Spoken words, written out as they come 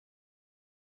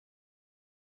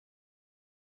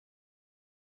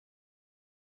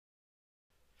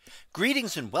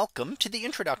Greetings and welcome to the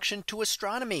introduction to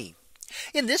astronomy.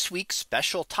 In this week's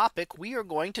special topic, we are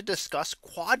going to discuss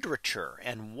quadrature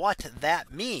and what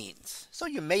that means. So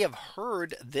you may have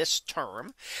heard this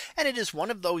term, and it is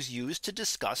one of those used to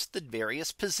discuss the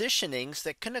various positionings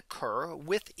that can occur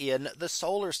within the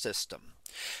solar system.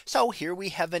 So here we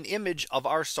have an image of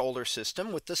our solar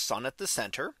system with the sun at the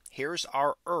center. Here's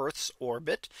our Earth's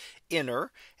orbit,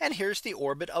 inner, and here's the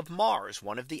orbit of Mars,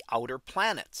 one of the outer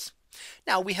planets.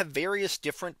 Now we have various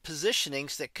different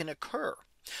positionings that can occur.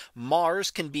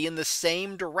 Mars can be in the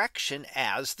same direction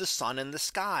as the sun in the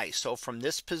sky. So from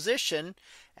this position,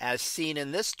 as seen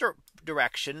in this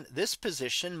direction, this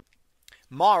position,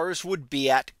 Mars would be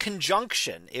at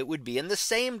conjunction. It would be in the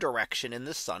same direction in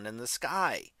the sun and the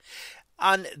sky.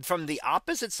 From the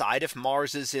opposite side, if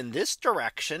Mars is in this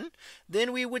direction,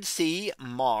 then we would see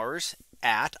Mars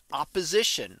at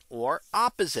opposition or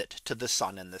opposite to the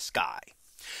sun and the sky.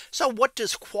 So what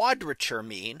does quadrature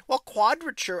mean? Well,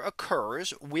 quadrature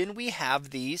occurs when we have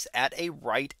these at a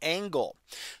right angle.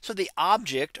 So the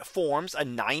object forms a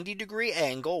 90-degree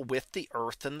angle with the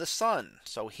Earth and the sun.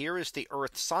 So here is the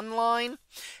Earth sun line,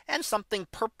 and something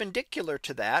perpendicular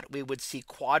to that, we would see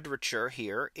quadrature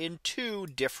here in two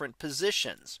different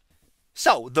positions.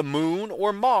 So the moon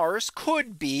or Mars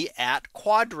could be at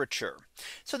quadrature.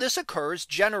 So this occurs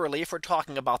generally if we're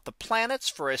talking about the planets.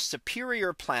 For a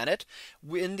superior planet,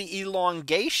 in the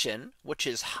elongation, which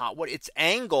is what its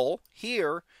angle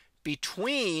here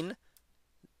between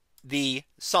the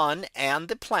sun and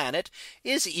the planet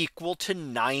is equal to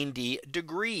 90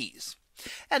 degrees.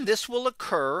 And this will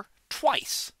occur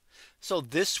twice. So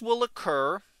this will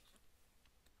occur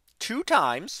two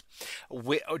times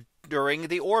during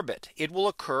the orbit. It will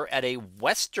occur at a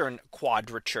western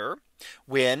quadrature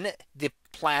when the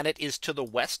planet is to the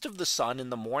west of the sun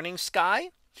in the morning sky,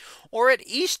 or at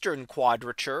eastern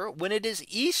quadrature when it is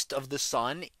east of the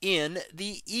sun in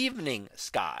the evening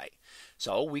sky.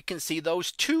 So we can see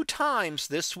those two times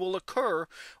this will occur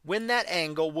when that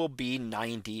angle will be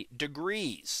 90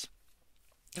 degrees.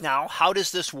 Now, how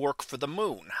does this work for the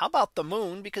moon? How about the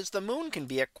moon? Because the moon can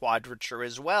be at quadrature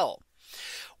as well.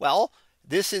 Well,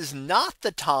 this is not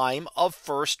the time of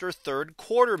first or third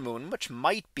quarter moon, which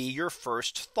might be your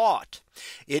first thought.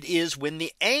 It is when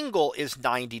the angle is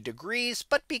 90 degrees.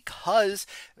 But because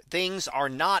things are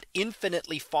not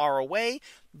infinitely far away,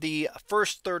 the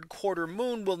first third quarter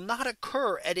moon will not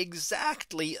occur at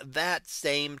exactly that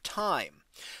same time.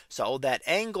 So that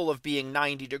angle of being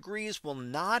 90 degrees will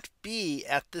not be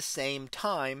at the same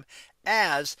time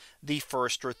as the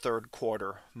first or third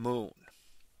quarter moon.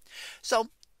 So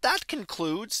that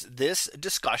concludes this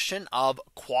discussion of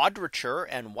quadrature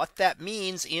and what that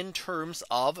means in terms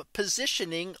of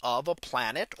positioning of a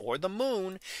planet or the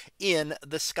moon in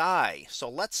the sky. So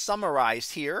let's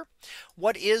summarize here.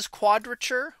 What is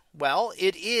quadrature? Well,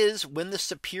 it is when the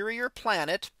superior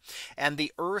planet and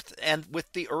the Earth and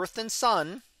with the Earth and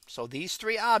sun, so these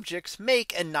three objects,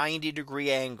 make a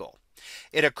 90-degree angle.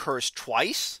 It occurs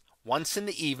twice, once in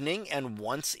the evening and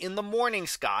once in the morning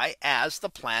sky as the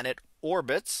planet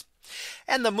orbits.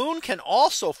 And the moon can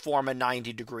also form a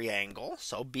 90-degree angle,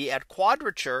 so be at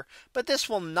quadrature, but this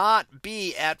will not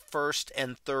be at first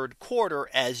and third quarter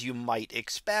as you might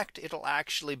expect. It'll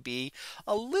actually be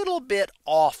a little bit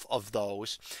off of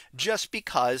those just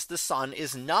because the sun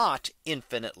is not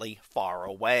infinitely far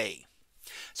away.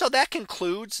 So that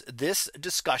concludes this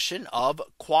discussion of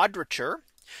quadrature.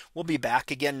 We'll be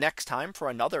back again next time for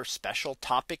another special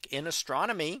topic in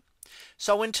astronomy.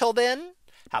 So until then,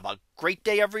 have a great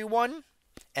day, everyone,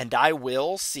 and I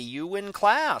will see you in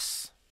class.